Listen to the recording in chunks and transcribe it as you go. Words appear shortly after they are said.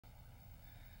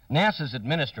NASA's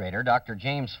administrator, Dr.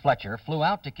 James Fletcher, flew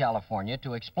out to California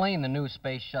to explain the new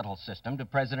Space Shuttle system to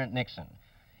President Nixon.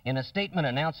 In a statement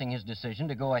announcing his decision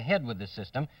to go ahead with the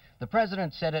system, the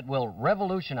president said it will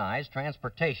revolutionize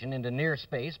transportation into near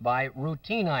space by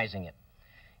routinizing it.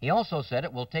 He also said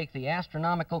it will take the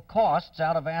astronomical costs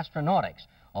out of astronautics,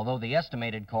 although the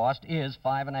estimated cost is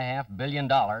 $5.5 billion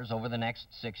over the next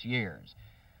 6 years.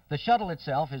 The shuttle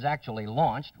itself is actually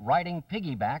launched riding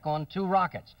piggyback on 2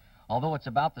 rockets, although it's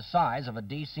about the size of a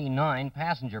DC-9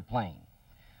 passenger plane.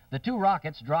 The 2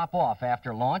 rockets drop off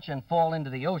after launch and fall into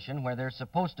the ocean, where they're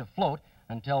supposed to float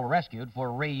until rescued for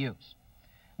reuse.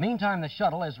 Meantime, the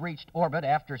shuttle has reached orbit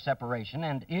after separation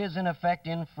and is in effect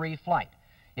in free flight.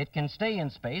 It can stay in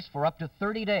space for up to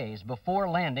 30 days before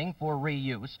landing for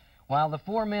reuse, while the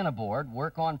 4 men aboard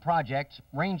work on projects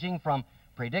ranging from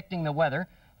predicting the weather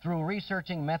through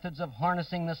researching methods of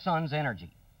harnessing the sun's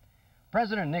energy.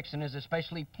 President Nixon is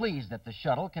especially pleased that the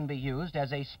shuttle can be used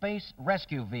as a space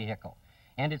rescue vehicle,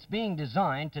 and it's being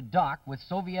designed to dock with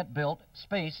Soviet-built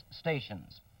space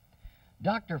stations.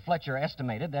 Dr. Fletcher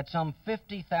estimated that some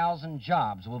 50,000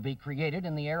 jobs will be created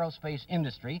in the aerospace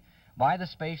industry by the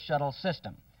Space Shuttle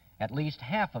system, at least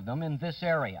half of them in this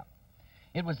area.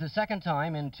 It was the second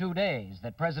time in 2 days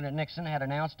that President Nixon had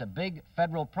announced a big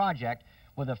federal project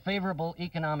with a favorable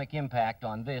economic impact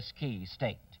on this key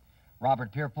state.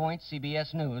 Robert Pierpoint,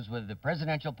 CBS News, with the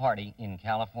presidential party in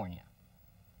California.